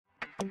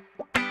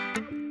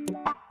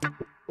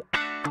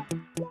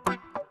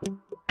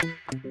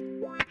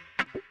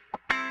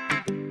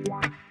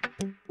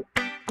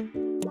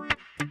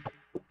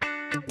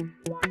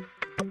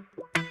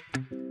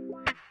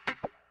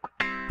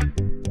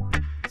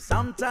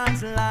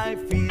Sometimes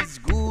life is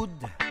good,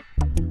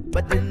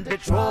 but then the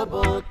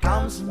trouble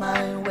comes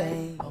my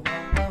way.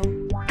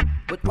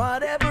 But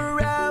whatever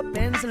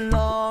happens,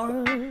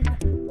 Lord,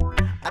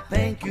 I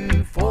thank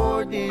you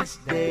for this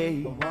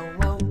day.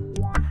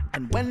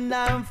 And when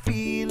I'm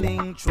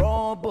feeling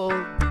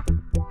troubled,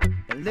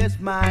 I lift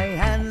my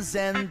hands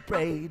and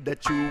pray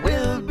that you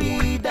will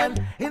be done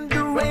in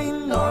the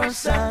rain or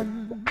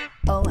sun.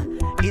 Oh,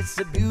 it's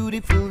a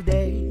beautiful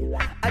day.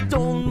 I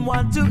don't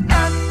want to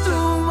act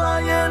too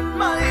high and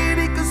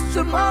mighty, 'cause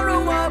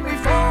tomorrow I'll be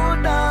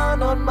fall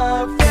down on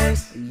my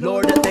face.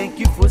 Lord, I thank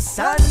you for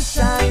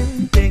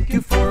sunshine, thank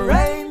you for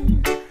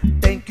rain,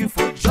 thank you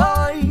for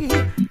joy,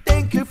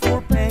 thank you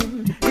for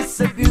pain. It's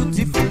a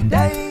beautiful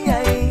day.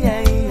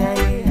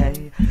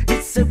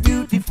 It's a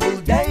beautiful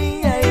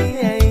day.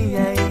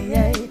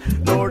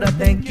 Lord, I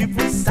thank you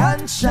for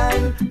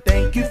sunshine,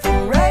 thank you for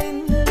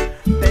rain,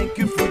 thank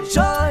you for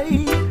joy,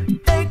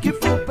 thank you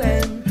for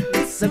pain.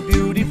 It's a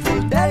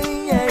beautiful day.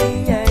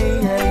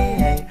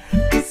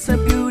 It's a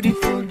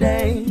beautiful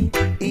day.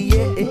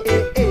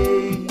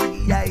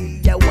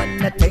 I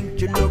wanna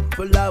thank you, Lord,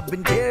 for love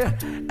and care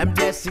and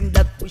blessing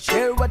that we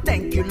share. I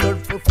thank you, Lord,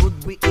 for food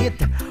we eat,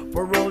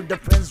 for all the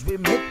friends we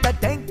meet. I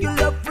thank you,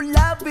 Lord, for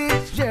love we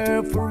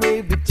share, for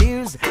every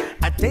tears.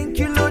 I thank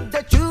you, Lord,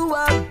 that you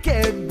have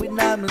cared when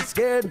I'm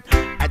scared.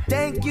 I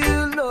thank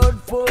you, Lord,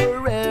 for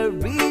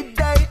every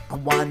day. I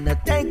wanna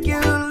thank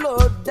you,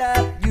 Lord,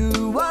 that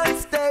you will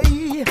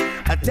stay.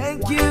 I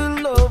thank you,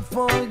 Lord,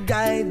 for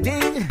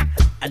guiding.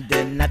 And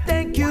then I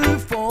thank you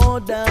for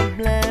the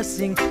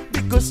blessing,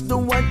 because no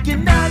one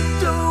cannot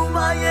do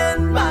my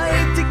end.